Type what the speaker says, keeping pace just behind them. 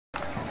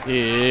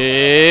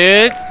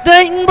It's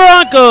Dayton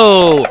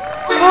Bronco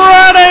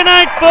Friday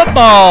Night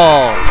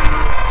Football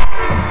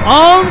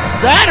on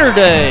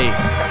Saturday.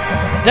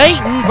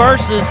 Dayton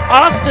versus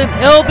Austin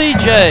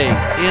Lbj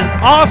in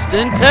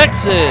Austin,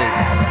 Texas.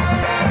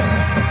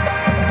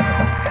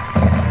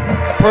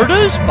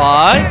 Produced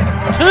by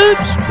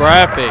Tubes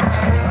Graphics.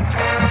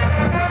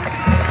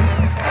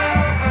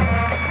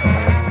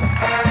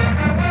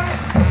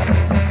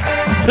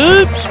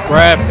 Tubes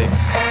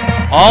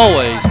Graphics.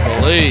 Always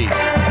believe.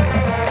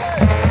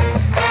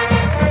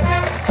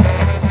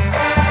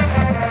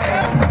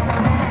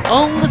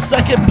 On the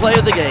second play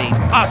of the game,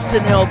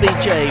 Austin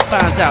Lbj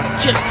finds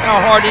out just how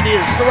hard it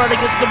is to run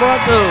against the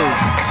Broncos.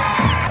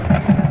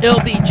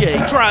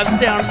 Lbj drives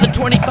down to the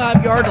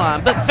 25-yard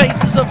line but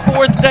faces a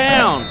fourth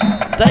down.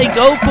 They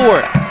go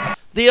for it.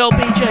 The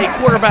Lbj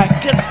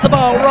quarterback gets the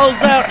ball,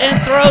 rolls out,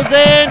 and throws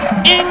in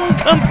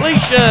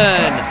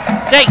incompletion.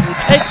 Dayton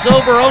takes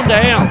over on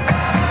down.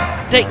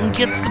 Dayton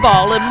gets the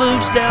ball and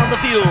moves down the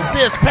field.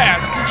 This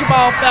pass to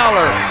Jamal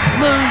Fowler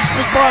moves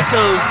the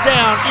Broncos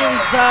down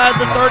inside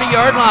the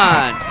 30-yard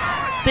line.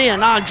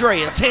 Then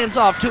Andreas hands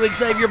off to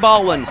Xavier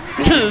Baldwin.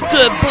 Two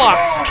good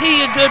blocks,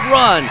 key a good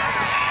run.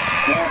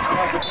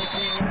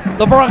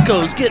 The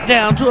Broncos get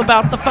down to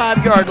about the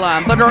 5-yard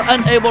line but are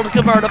unable to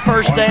convert a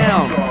first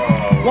down.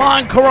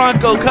 Juan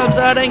Caranco comes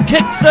out and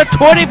kicks a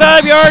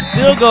 25-yard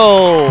field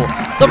goal.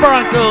 The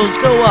Broncos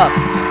go up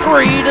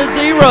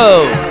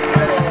 3-0.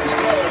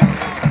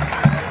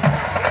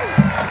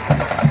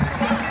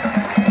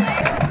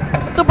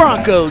 The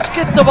Broncos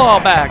get the ball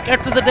back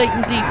after the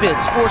Dayton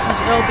defense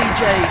forces Lbj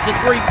to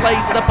 3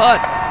 plays and a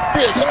punt.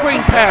 This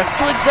screen pass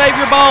to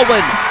Xavier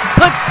Baldwin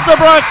puts the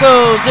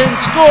Broncos in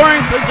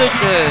scoring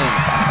position.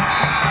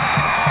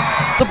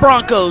 The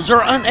Broncos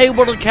are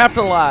unable to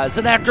capitalize,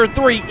 and after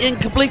 3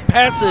 incomplete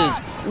passes,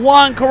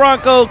 Juan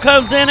Caranco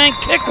comes in and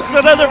kicks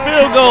another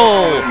field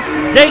goal.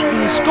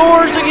 Dayton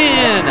scores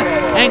again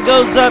and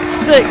goes up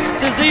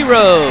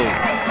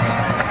 6-0.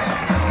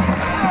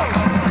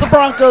 The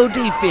Bronco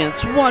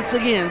defense once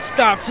again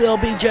stops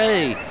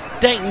Lbj.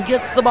 Dayton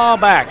gets the ball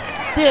back.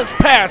 This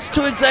pass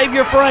to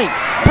Xavier Frank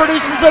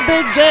produces a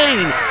big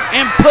gain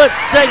and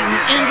puts Dayton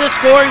into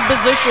scoring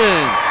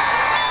position.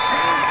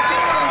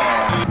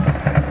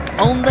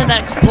 On the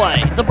next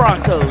play, the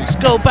Broncos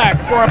go back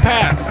for a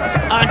pass.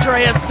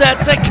 Andreas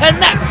sets and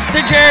connects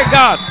to Jared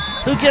Goss,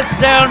 who gets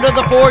down to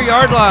the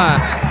 4-yard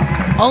line.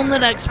 On the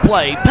next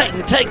play,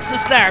 Payton takes the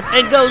snap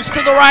and goes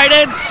to the right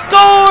and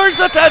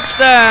scores a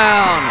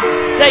touchdown.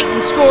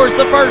 Dayton scores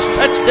the first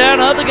touchdown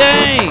of the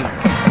game.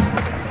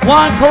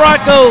 Juan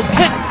Caranco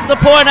kicks the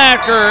point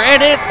after,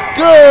 and it's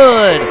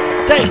good.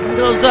 Dayton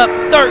goes up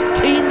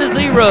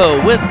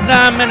 13-0 with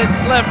 9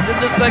 minutes left in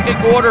the second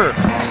quarter.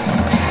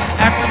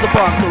 After the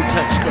Bronco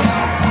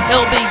touchdown,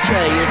 Lbj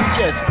is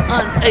just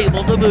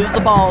unable to move the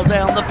ball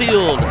down the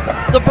field.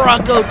 The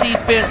Bronco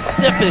defense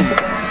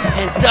stiffens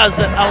and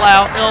doesn't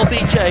allow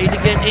Lbj to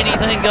get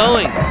anything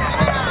going.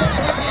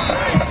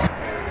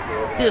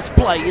 This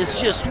play is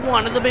just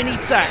one of the many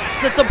sacks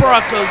that the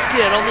Broncos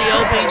get on the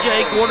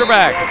Lbj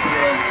quarterback.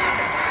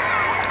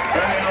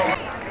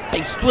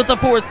 Faced with a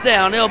fourth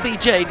down,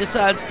 Lbj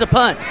decides to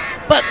punt,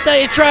 but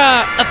they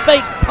try a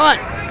fake punt,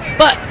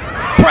 but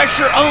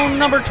pressure on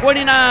number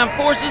 29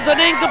 forces an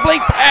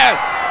incomplete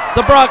pass.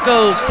 The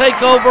Broncos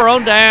take over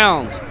on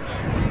downs.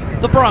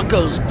 The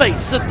Broncos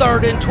face a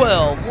 3rd and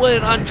 12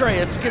 when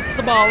Andreas gets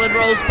the ball and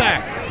rolls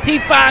back. He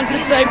finds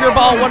Xavier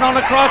Baldwin on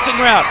a crossing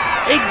route.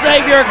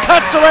 Xavier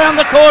cuts around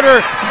the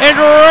corner and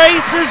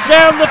races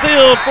down the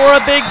field for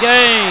a big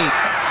gain.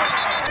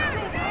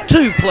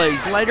 2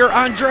 plays later,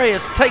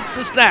 Andreas takes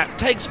the snap,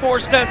 takes 4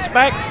 steps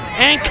back,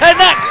 and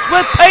connects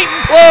with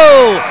Peyton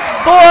Plow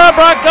for a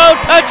Bronco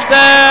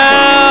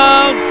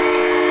touchdown.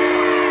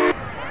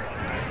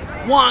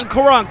 Juan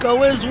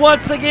Caranco is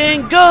once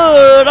again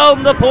good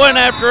on the point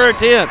after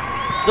attempt.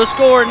 The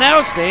score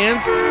now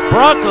stands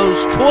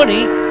Broncos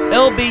 20,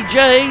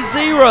 Lbj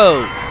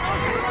 0.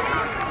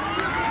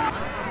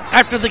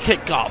 After the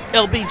kickoff,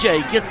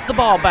 Lbj gets the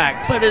ball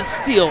back but is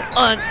still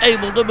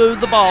unable to move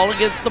the ball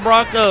against the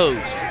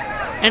Broncos.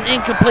 An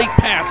incomplete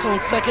pass on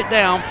 2nd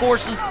down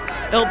forces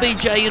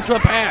Lbj into a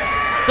pass.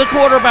 The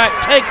quarterback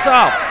takes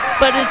off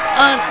but is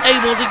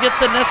unable to get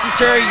the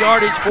necessary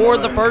yardage for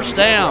the first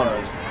down.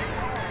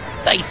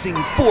 Facing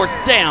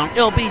 4th down,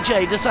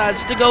 Lbj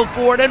decides to go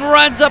for it and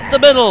runs up the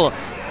middle.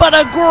 But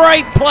a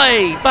great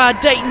play by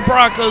Dayton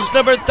Broncos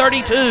number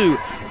 32,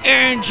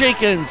 Aaron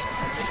Jenkins,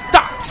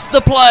 stops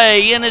the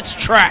play in its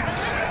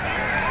tracks.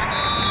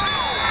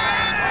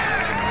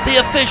 The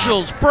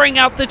officials bring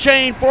out the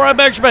chain for a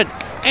measurement,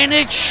 and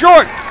it's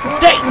short.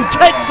 Dayton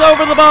takes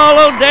over the ball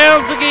on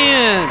downs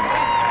again.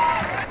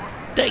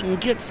 Dayton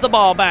gets the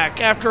ball back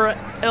after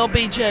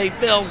Lbj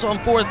fails on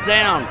 4th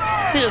down.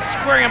 This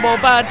scramble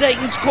by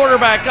Dayton's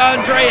quarterback,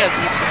 Andreas,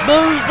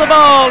 moves the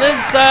ball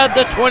inside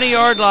the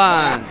 20-yard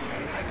line.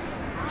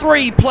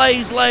 3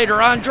 plays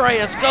later,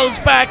 Andreas goes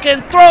back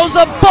and throws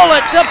a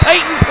bullet to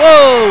Peyton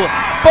Plow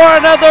for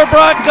another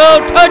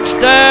Bronco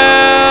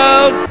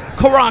touchdown.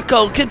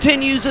 Karanko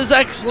continues his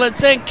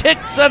excellence and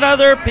kicks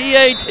another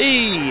PAT.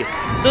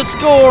 The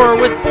score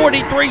with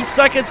 43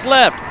 seconds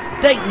left,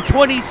 Dayton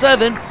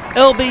 27,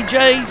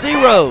 Lbj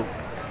 0.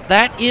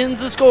 That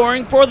ends the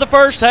scoring for the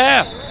first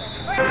half.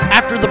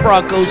 After the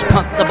Broncos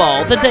punt the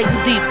ball, the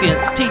Dayton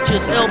defense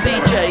teaches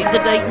Lbj the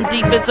Dayton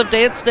defensive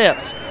dance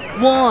steps.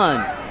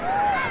 1,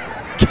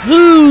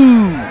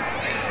 2,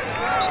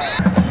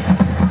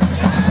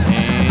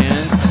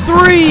 and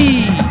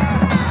 3.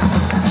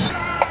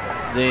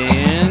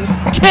 Then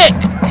kick.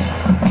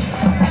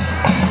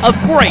 A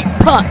great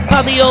punt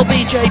by the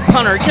Lbj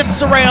punter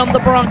gets around the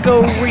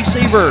Bronco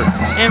receiver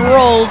and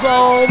rolls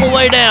all the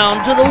way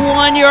down to the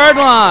 1-yard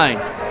line.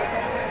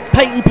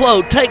 Peyton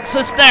Plow takes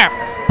a snap,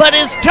 but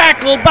is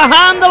tackled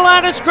behind the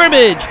line of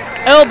scrimmage.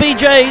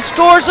 Lbj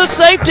scores a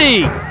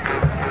safety.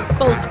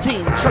 Both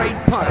teams trade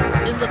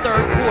punts in the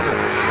third quarter.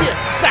 This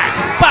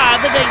sack by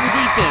the Dayton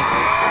defense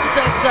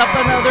sets up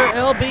another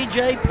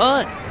Lbj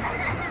punt.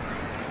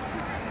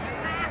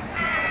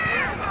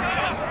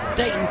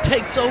 Dayton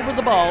takes over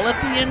the ball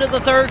at the end of the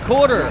third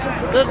quarter.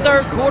 The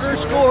third quarter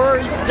score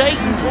is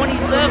Dayton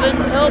 27,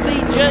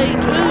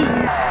 Lbj 2.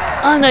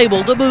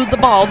 Unable to move the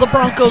ball, the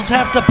Broncos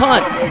have to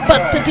punt,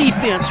 but the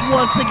defense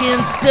once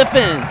again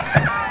stiffens.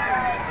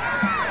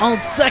 On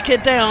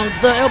second down,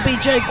 the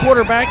Lbj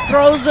quarterback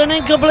throws an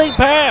incomplete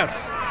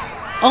pass.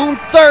 On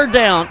third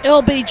down,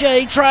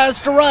 Lbj tries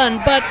to run,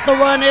 but the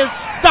run is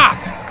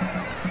stopped.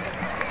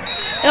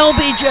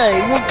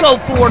 Lbj will go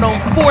for it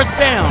on fourth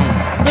down.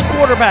 The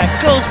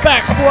quarterback goes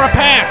back for a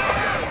pass,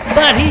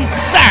 but he's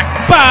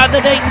sacked by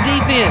the Dayton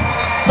defense.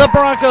 The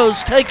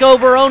Broncos take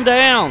over on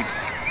downs.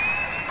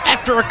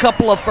 After a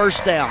couple of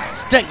first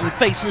downs, Dayton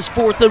faces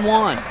 4th and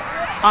 1.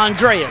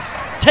 Andreas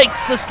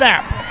takes the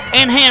snap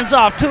and hands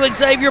off to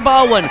Xavier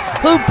Baldwin,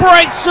 who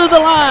breaks through the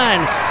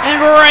line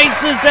and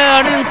races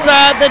down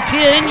inside the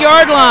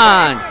 10-yard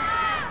line.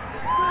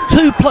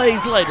 2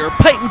 plays later,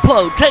 Peyton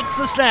Plow takes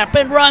the snap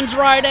and runs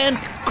right and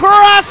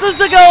crosses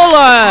the goal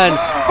line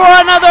for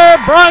another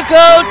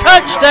Bronco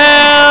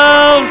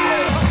touchdown.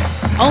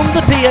 On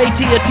the PAT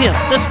attempt,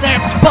 the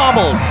snap's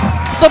bobbled.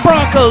 The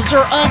Broncos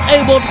are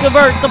unable to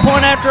convert the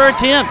point after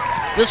attempt.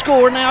 The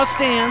score now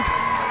stands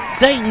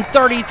Dayton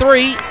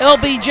 33,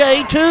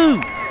 Lbj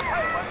 2.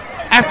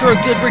 After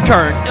a good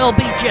return,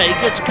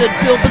 Lbj gets good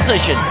field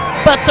position,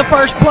 but the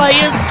first play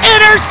is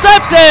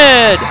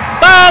intercepted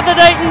by the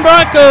Dayton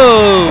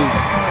Broncos.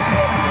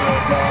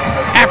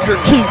 After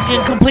 2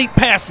 incomplete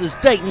passes,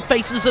 Dayton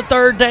faces a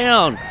third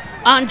down.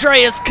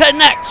 Andreas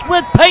connects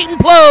with Peyton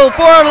Plow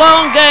for a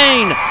long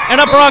gain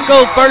and a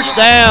Bronco first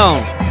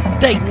down.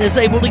 Dayton is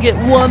able to get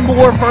one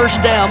more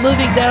first down,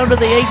 moving down to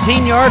the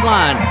 18-yard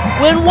line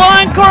when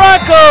Juan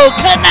Karanko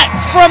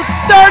connects from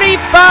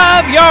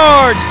 35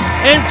 yards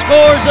and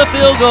scores a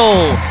field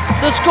goal.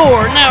 The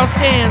score now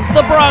stands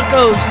the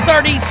Broncos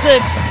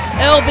 36,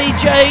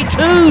 Lbj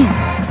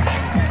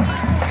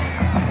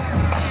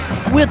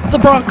 2. With the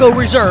Bronco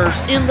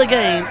reserves in the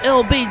game,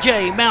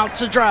 Lbj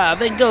mounts a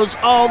drive and goes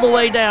all the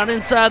way down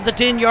inside the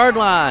 10-yard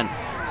line.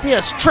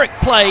 This trick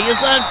play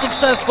is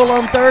unsuccessful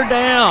on third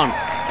down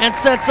and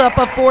sets up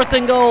a 4th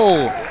and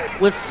goal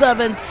with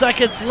 7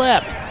 seconds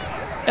left.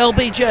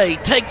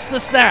 Lbj takes the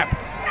snap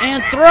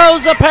and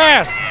throws a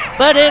pass,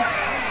 but it's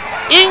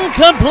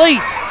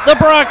incomplete. The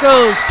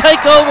Broncos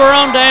take over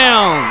on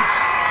downs.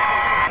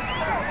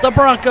 The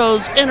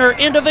Broncos enter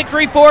into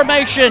victory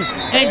formation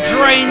and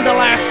drain the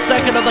last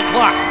second of the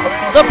clock.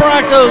 The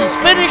Broncos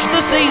finish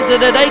the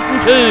season at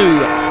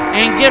 8-2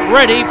 and get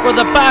ready for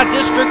the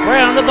bi-district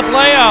round of the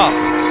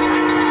playoffs.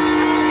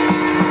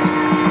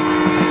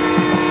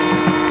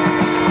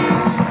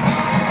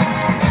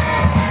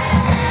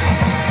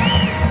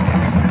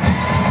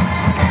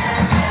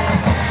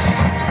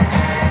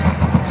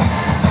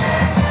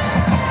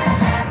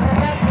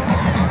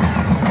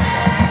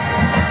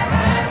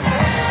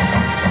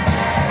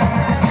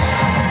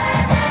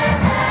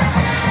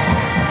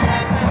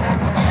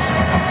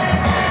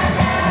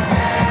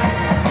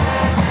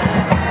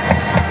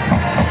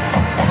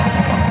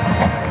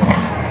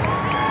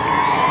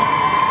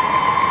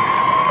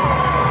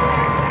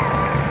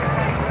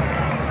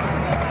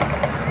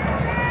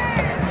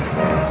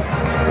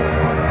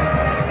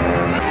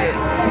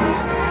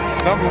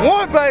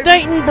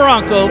 Dayton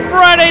Bronco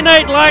Friday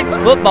Night Lights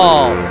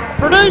Football,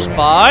 produced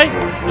by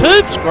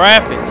Toops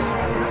Graphics.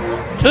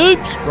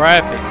 Toops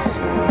Graphics,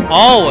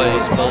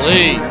 always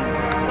believe.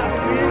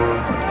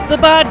 The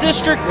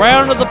bi-district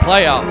round of the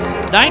playoffs,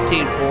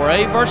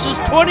 19-4A versus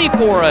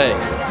 24A.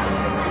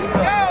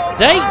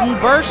 Dayton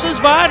versus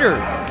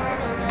Vidor.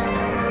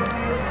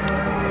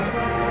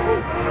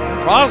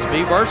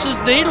 Crosby versus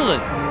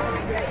Needland.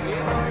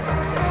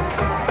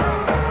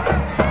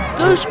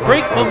 Goose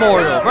Creek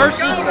Memorial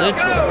versus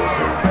Central.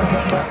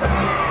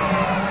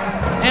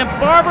 And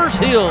Barbers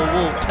Hill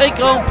will take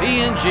on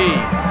PNG.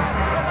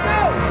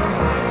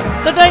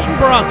 The Dayton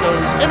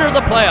Broncos enter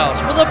the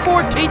playoffs for the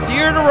 14th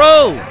year in a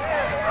row.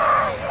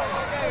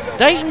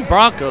 Dayton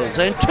Broncos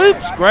and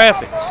Toops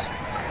Graphics,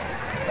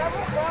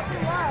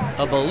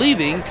 a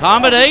believing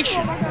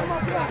combination.